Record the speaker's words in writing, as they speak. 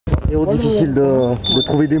Difficile de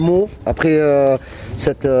trouver des mots après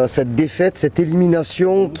cette défaite, cette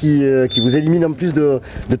élimination qui vous élimine en plus de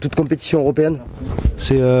toute compétition européenne.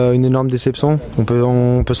 C'est une énorme déception. On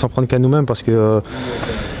peut s'en prendre qu'à nous-mêmes parce que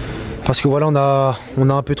voilà, on a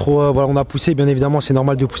un peu trop, voilà, on a poussé, bien évidemment, c'est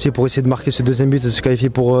normal de pousser pour essayer de marquer ce deuxième but, de se qualifier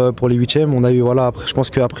pour les huitièmes. On a eu, voilà, après, je pense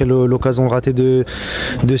qu'après l'occasion ratée de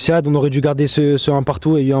Sead, on aurait dû garder ce 1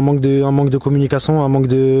 partout. Il y a eu un manque de communication, un manque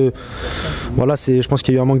de, voilà, je pense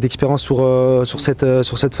qu'il y a eu un manque d'expérience sur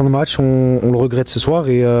cette fin de match. On le regrette ce soir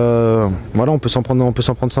et voilà, on peut s'en prendre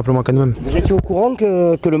simplement qu'à nous-mêmes. Vous étiez au courant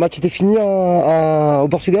que le match était fini au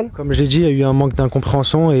Portugal? Comme je l'ai dit, il y a eu un manque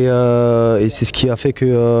d'incompréhension et c'est ce qui a fait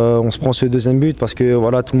que on se prend ce deuxième but parce que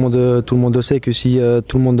voilà, tout le monde sait que si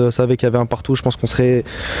tout le monde savait qu'il y avait un partout, je pense qu'on serait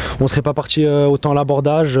pas parti autant à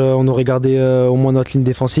l'abordage, on aurait gardé au moins notre ligne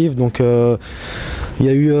défensive. Donc il y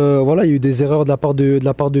a eu des erreurs de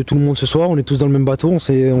la part de tout le monde ce soir. On est tous dans le même bateau, on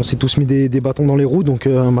s'est tous mis des bâtons dans les roues. Donc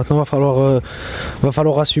maintenant va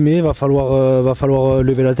falloir assumer, va falloir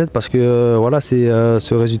lever la tête parce que voilà,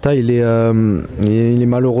 ce résultat il est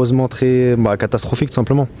malheureusement très catastrophique tout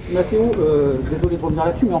simplement. Mathéo, désolé de revenir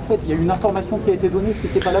là-dessus, mais en fait il y a une information qui a été donnée, ce qui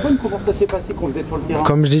n'était pas la bonne. Comment ça s'est passé quand vous êtes sur le terrain?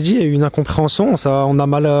 Comme je l'ai dit, il y a eu une incompréhension. On a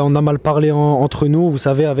mal parlé entre nous, vous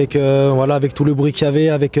savez, avec tout le bruit qu'il y avait,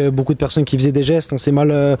 avec beaucoup de personnes qui faisaient des gestes. On s'est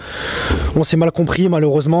mal compris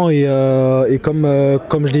malheureusement et comme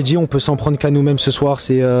je l'ai dit, on peut s'en prendre qu'à nous-mêmes ce soir.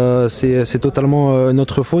 C'est totalement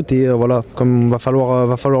notre faute et voilà, comme va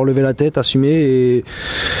falloir lever la tête, assumer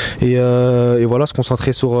et voilà, se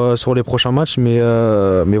concentrer sur les prochains matchs. Mais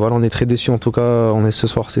voilà, on est très déçus en tout cas. On est ce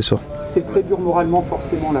soir, c'est sûr. C'est très dur moralement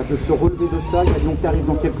forcément là, de se relever de ça. Il y a Lyon qui arrive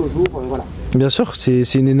dans quelques jours, voilà. Bien sûr, c'est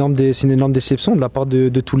une énorme déception de la part de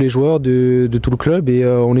tous les joueurs, de tout le club et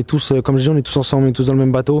on est tous, comme je dis, on est tous ensemble, on est tous dans le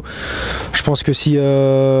même bateau. Je pense que si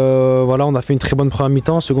voilà, on a fait une très bonne première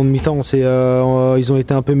mi-temps, seconde mi-temps, ils ont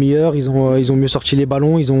été un peu meilleurs, ils ont mieux sorti les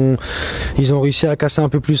ballons, ils ont réussi à casser un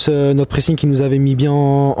peu plus notre pressing qui nous avait mis bien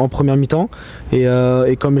en première mi-temps et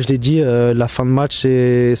comme je l'ai dit, la fin de match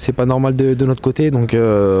c'est pas normal de notre côté, donc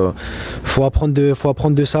faut apprendre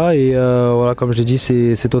de ça et voilà, comme je l'ai dit,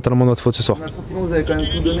 c'est totalement notre faute ce soir. On a le sentiment que vous avez quand même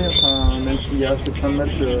tout donné, même s'il y a cette fin de match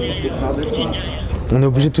on est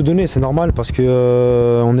obligé de tout donner, c'est normal parce que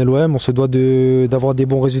on est l'OM, on se doit d'avoir des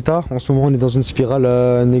bons résultats. En ce moment, on est dans une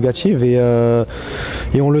spirale négative et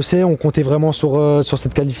on le sait, on comptait vraiment sur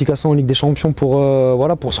cette qualification en Ligue des Champions pour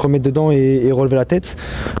se remettre dedans et relever la tête.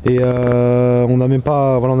 Et on n'a même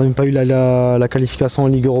pas eu la qualification en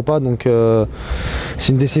Ligue Europa, donc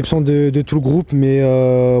c'est une déception de tout le groupe. Mais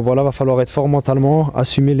voilà, va falloir être fort mentalement,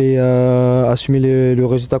 assumer le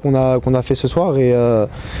résultat qu'on a fait ce soir et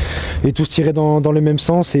tous tirer dans le même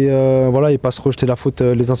sens et voilà, et pas se rejeter la faute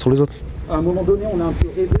les uns sur les autres. À un moment donné, on a un peu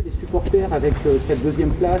rêvé des supporters avec cette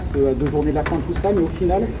deuxième place, à 2 journées de la fin, tout ça, mais au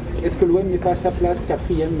final, est-ce que l'OM n'est pas à sa place,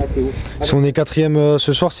 4e, Mathéo? Si on est 4e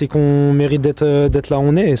ce soir, c'est qu'on mérite d'être là où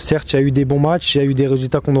on est. Certes, il y a eu des bons matchs, il y a eu des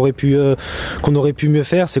résultats qu'on aurait pu mieux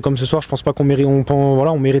faire. C'est comme ce soir, je pense pas qu'on mérite,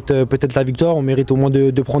 on mérite peut-être la victoire, on mérite au moins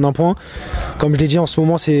de prendre un point. Comme je l'ai dit, en ce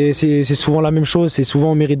moment, c'est souvent la même chose. C'est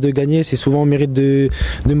souvent on mérite de gagner, c'est souvent on mérite de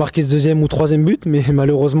marquer ce 2e ou 3e but, mais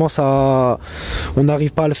malheureusement, on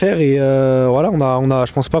n'arrive pas à le faire et voilà,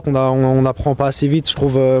 je pense pas on apprend pas assez vite, je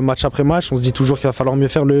trouve, match après match. On se dit toujours qu'il va falloir mieux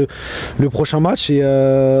faire le prochain match et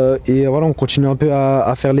voilà, on continue un peu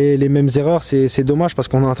à faire les mêmes erreurs. C'est dommage parce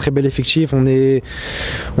qu'on a un très bel effectif,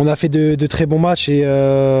 on a fait de très bons matchs et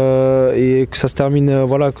que ça se termine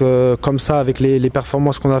voilà, comme ça avec les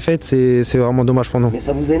performances qu'on a faites, c'est vraiment dommage pour nous. Mais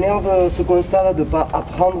ça vous énerve ce constat-là de ne pas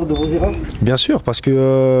apprendre de vos erreurs? Bien sûr, parce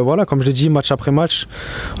que voilà, comme je l'ai dit, match après match,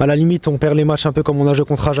 à la limite on perd les matchs un peu comme on a joué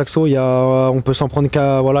contre Ajaccio, on peut s'en prendre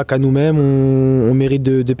qu'à nous-mêmes, on mérite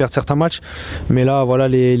de perdre certains matchs, mais là voilà,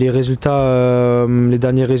 les résultats, les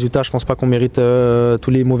derniers résultats, je pense pas qu'on mérite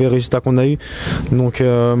tous les mauvais résultats qu'on a eu, donc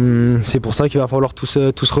c'est pour ça qu'il va falloir tous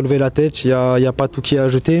relever la tête. Il y a pas tout qui est à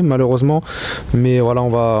jeter malheureusement, mais voilà, on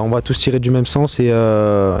va tous tirer du même sens et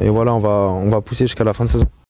voilà, on va pousser jusqu'à la fin de saison.